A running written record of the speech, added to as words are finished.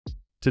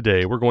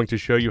Today, we're going to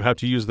show you how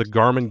to use the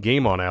Garmin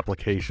GameOn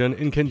application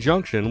in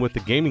conjunction with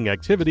the gaming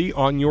activity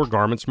on your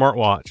Garmin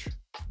smartwatch.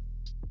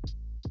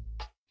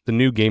 The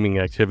new gaming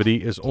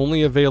activity is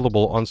only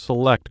available on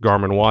select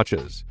Garmin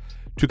watches.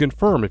 To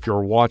confirm if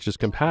your watch is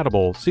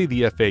compatible, see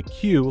the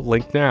FAQ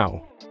link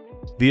now.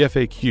 The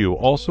FAQ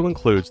also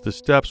includes the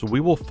steps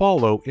we will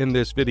follow in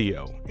this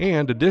video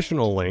and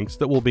additional links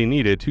that will be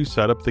needed to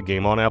set up the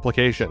GameOn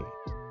application.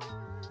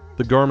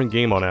 The Garmin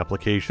GameOn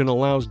application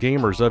allows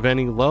gamers of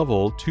any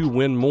level to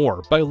win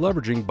more by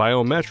leveraging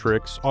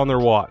biometrics on their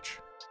watch.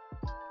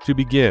 To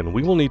begin,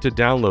 we will need to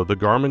download the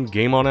Garmin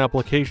GameOn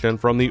application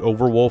from the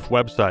Overwolf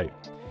website.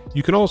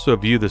 You can also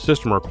view the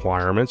system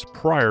requirements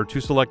prior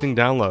to selecting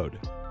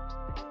download.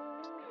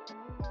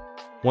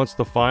 Once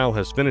the file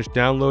has finished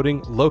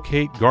downloading,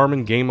 locate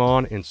Garmin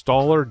GameOn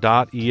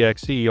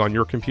installer.exe on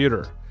your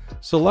computer.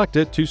 Select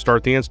it to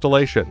start the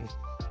installation.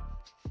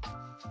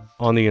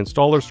 On the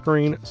installer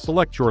screen,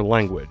 select your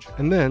language,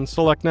 and then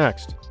select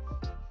Next.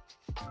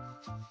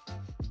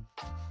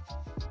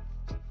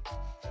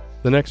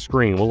 The next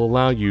screen will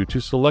allow you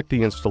to select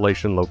the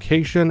installation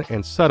location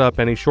and set up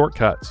any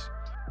shortcuts.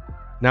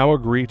 Now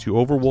agree to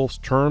Overwolf's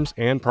terms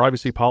and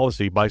privacy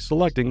policy by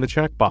selecting the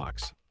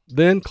checkbox.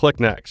 Then click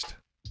Next.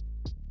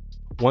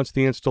 Once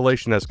the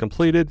installation has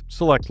completed,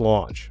 select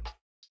Launch.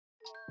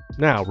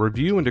 Now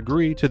review and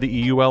agree to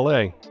the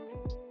EULA.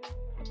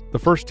 The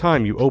first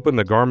time you open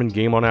the Garmin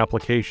GameOn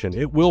application,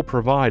 it will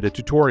provide a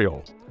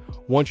tutorial.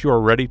 Once you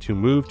are ready to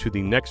move to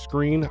the next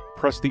screen,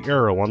 press the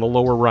arrow on the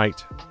lower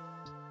right.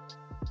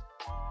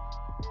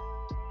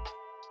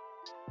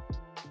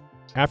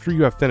 After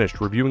you have finished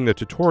reviewing the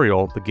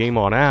tutorial, the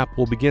GameOn app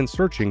will begin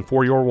searching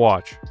for your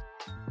watch.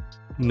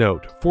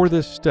 Note, for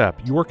this step,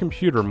 your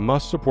computer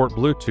must support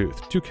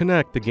Bluetooth to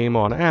connect the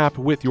GameOn app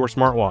with your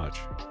smartwatch.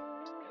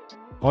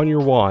 On your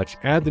watch,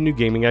 add the new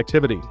gaming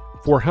activity.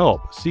 For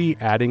help, see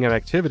Adding an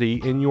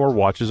Activity in your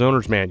watch's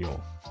owner's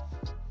manual.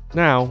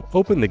 Now,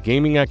 open the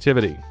gaming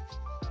activity.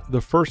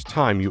 The first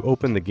time you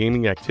open the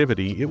gaming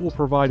activity, it will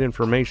provide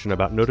information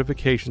about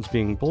notifications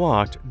being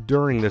blocked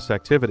during this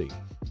activity.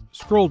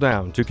 Scroll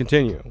down to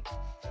continue.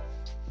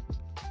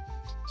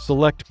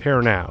 Select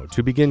Pair Now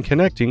to begin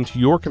connecting to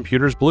your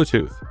computer's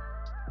Bluetooth.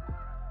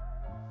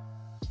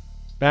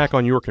 Back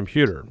on your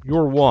computer,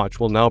 your watch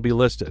will now be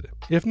listed.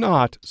 If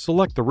not,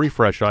 select the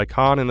refresh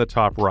icon in the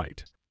top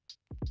right.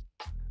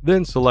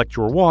 Then select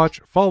your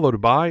watch, followed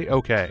by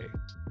OK.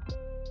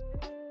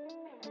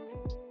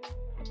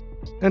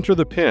 Enter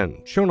the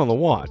PIN shown on the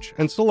watch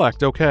and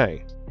select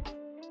OK.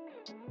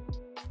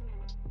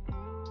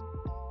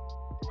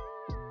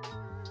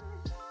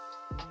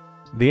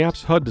 The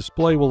app's HUD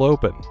display will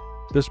open.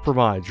 This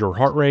provides your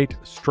heart rate,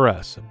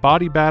 stress,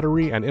 body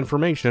battery, and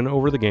information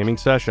over the gaming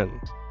session.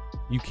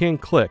 You can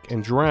click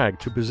and drag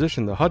to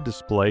position the HUD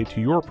display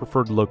to your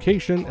preferred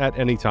location at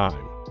any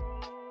time.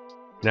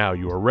 Now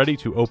you are ready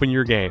to open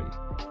your game.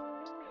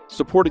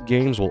 Supported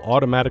games will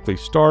automatically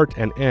start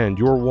and end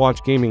your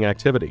watch gaming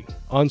activity.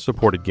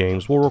 Unsupported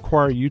games will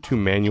require you to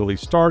manually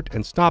start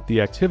and stop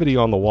the activity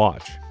on the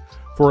watch.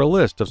 For a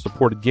list of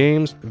supported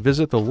games,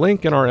 visit the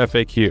link in our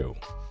FAQ.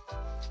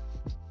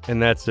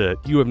 And that's it.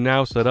 You have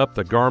now set up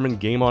the Garmin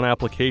GameOn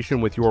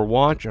application with your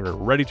watch and are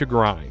ready to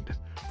grind.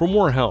 For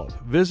more help,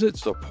 visit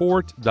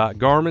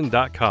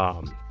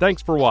support.garmin.com.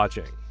 Thanks for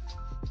watching.